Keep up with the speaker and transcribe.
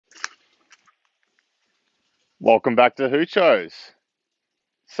Welcome back to Hoochos.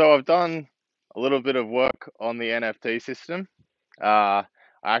 So I've done a little bit of work on the NFT system. I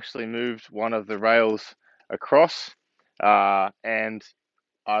actually moved one of the rails across, and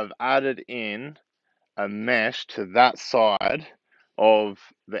I've added in a mesh to that side of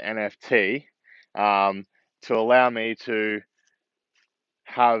the NFT to allow me to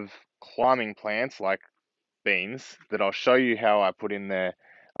have climbing plants like beans that I'll show you how I put in there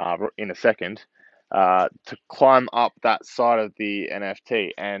in a second to climb up that side of the NFT.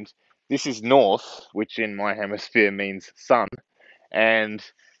 And this is north, which in my hemisphere means sun, and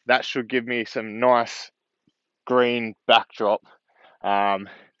that should give me some nice green backdrop um,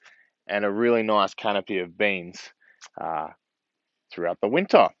 and a really nice canopy of beans uh, throughout the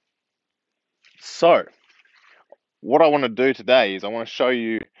winter. So, what I want to do today is I want to show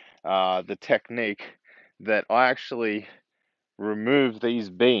you the technique that I actually remove these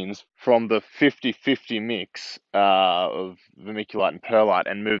beans from the 50-50 mix of vermiculite and perlite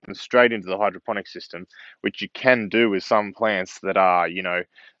and move them straight into the hydroponic system, which you can do with some plants that are,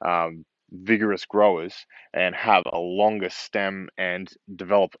 vigorous growers and have a longer stem and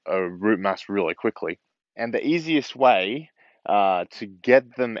develop a root mass really quickly. And the easiest way to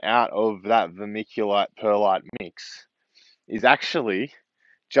get them out of that vermiculite perlite mix is actually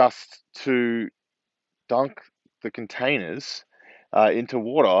just to dunk the containers into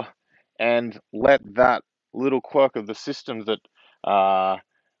water and let that little quirk of the system that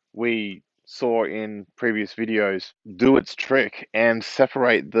we saw in previous videos do its trick and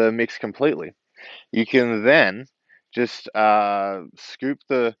separate the mix completely. You can then just scoop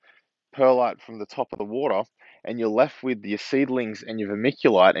the perlite from the top of the water and you're left with your seedlings and your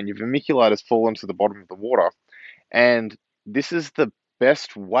vermiculite has fallen to the bottom of the water. And this is the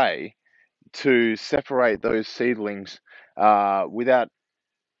best way to separate those seedlings without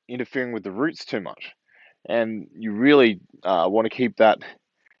interfering with the roots too much. And you really want to keep that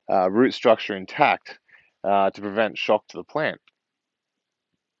root structure intact to prevent shock to the plant.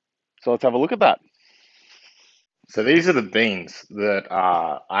 So let's have a look at that. So these are the beans that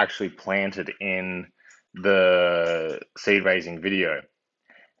are actually planted in the seed raising video.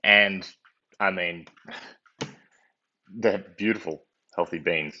 And I mean, they're beautiful, healthy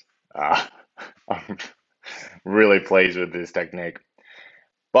beans. Uh, I'm really pleased with this technique.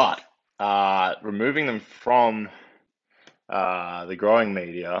 But removing them from the growing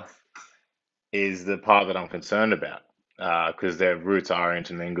media is the part that I'm concerned about because their roots are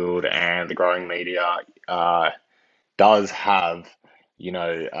intermingled and the growing media does have,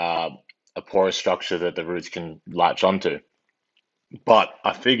 a porous structure that the roots can latch onto. But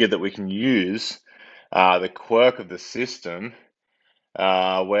I figured that we can use the quirk of the system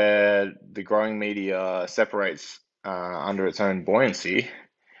where the growing media separates under its own buoyancy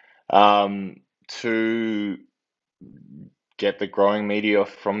to get the growing media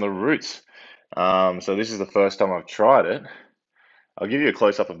from the roots. So this is the first time I've tried it. I'll give you a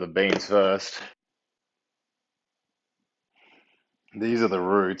close up of the beans first. These are the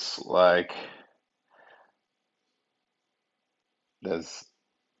roots, like there's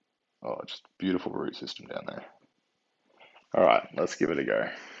just beautiful root system down there. All right, let's give it a go.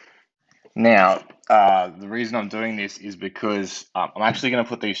 Now, the reason I'm doing this is because I'm actually going to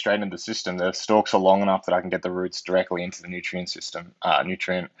put these straight into the system. The stalks are long enough that I can get the roots directly into the nutrient system,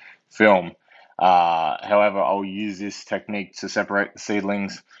 nutrient film. However, I'll use this technique to separate the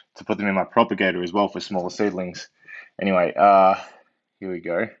seedlings to put them in my propagator as well for smaller seedlings. Anyway, here we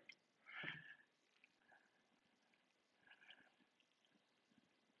go.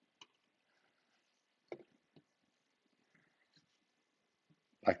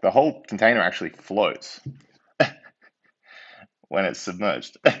 Like the whole container actually floats when it's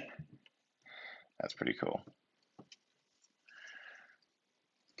submerged. That's pretty cool.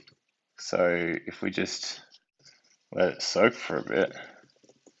 So if we just let it soak for a bit,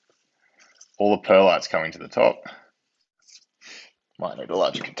 all the perlite's coming to the top. Might need a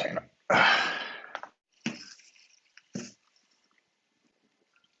larger container.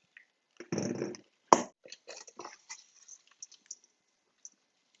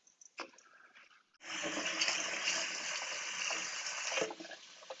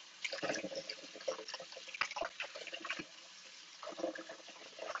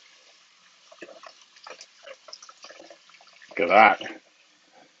 Look at that.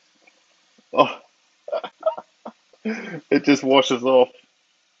 Oh, it just washes off.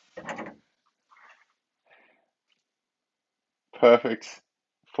 Perfect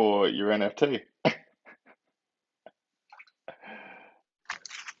for your NFT.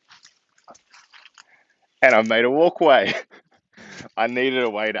 And I've made a walkway. I needed a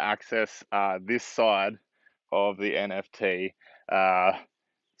way to access this side of the NFT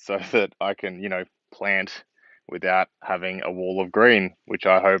so that I can, plant without having a wall of green, which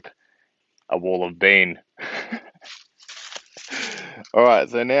I hope a wall of bean. All right,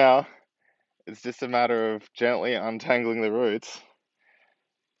 so now it's just a matter of gently untangling the roots,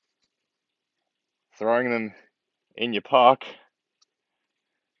 throwing them in your park,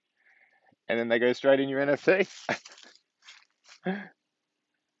 and then they go straight in your NFT.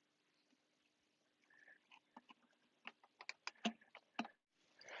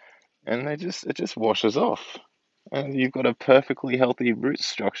 And it just washes off. And you've got a perfectly healthy root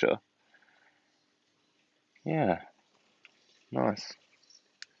structure. Yeah, nice.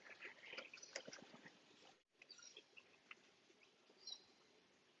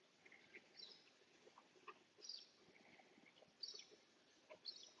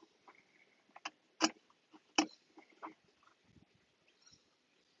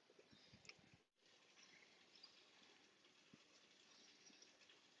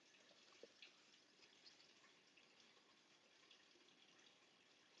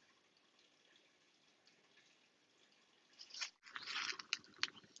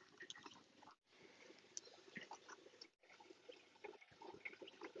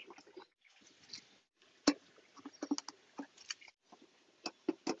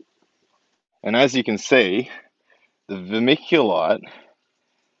 And as you can see, the vermiculite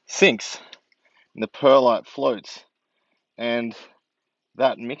sinks and the perlite floats. And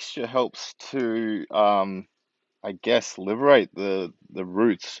that mixture helps to, I guess, liberate the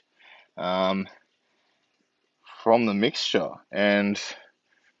roots um, from the mixture. And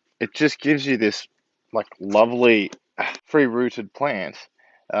it just gives you this like lovely free-rooted plant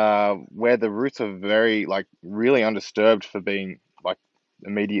where the roots are very like really undisturbed for being like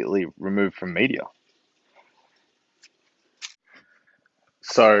immediately removed from media.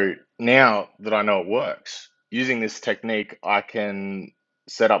 So now that I know it works, using this technique, I can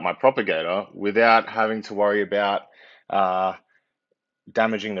set up my propagator without having to worry about uh,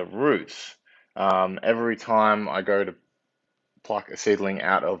 damaging the roots. Every time I go to pluck a seedling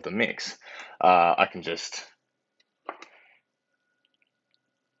out of the mix, I can just.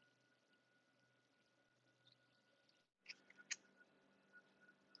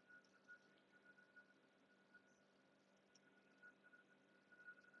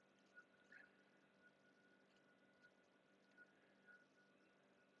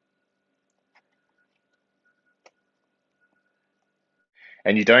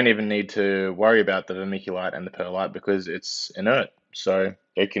 And you don't even need to worry about the vermiculite and the perlite because it's inert. So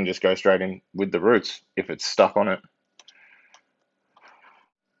it can just go straight in with the roots if it's stuck on it.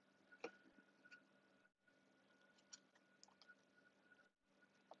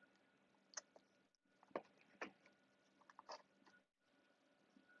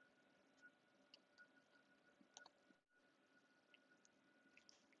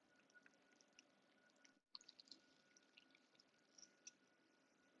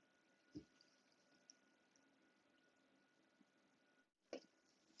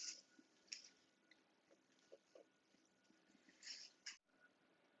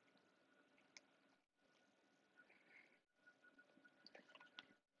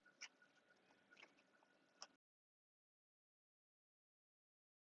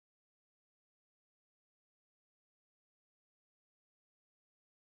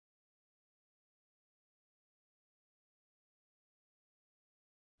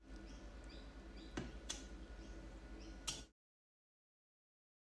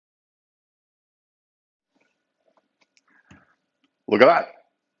 Look at that.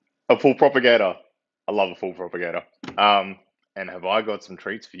 A full propagator. I love a full propagator. Um, and have I got some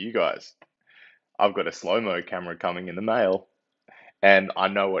treats for you guys? I've got a slow-mo camera coming in the mail, and I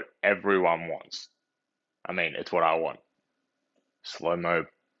know what everyone wants. I mean, it's what I want. Slow-mo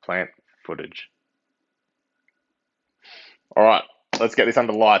plant footage. All right, let's get this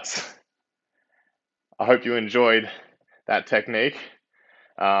under lights. I hope you enjoyed that technique.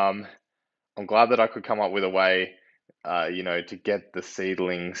 Um, I'm glad that I could come up with a way, to get the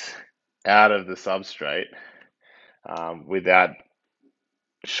seedlings out of the substrate without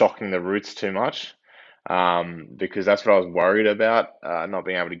shocking the roots too much, because that's what I was worried about, not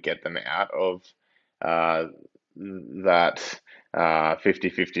being able to get them out of uh, that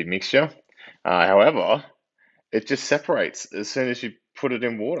 50-50 mixture. However, it just separates as soon as you put it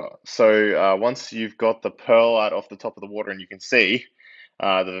in water. So once you've got the perlite off the top of the water and you can see the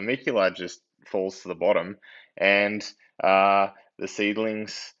vermiculite just falls to the bottom and uh, the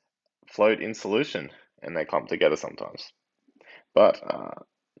seedlings float in solution and they clump together sometimes. But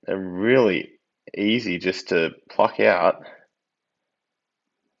they're really easy just to pluck out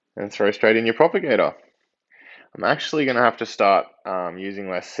and throw straight in your propagator. I'm actually going to have to start using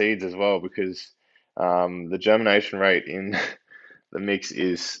less seeds as well because the germination rate in the mix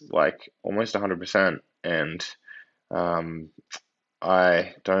is like almost 100%, and um,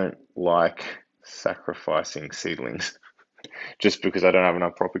 I don't like sacrificing seedlings just because I don't have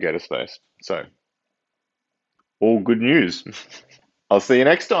enough propagator space. So, all good news. I'll see you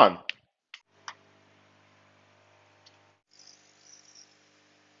next time.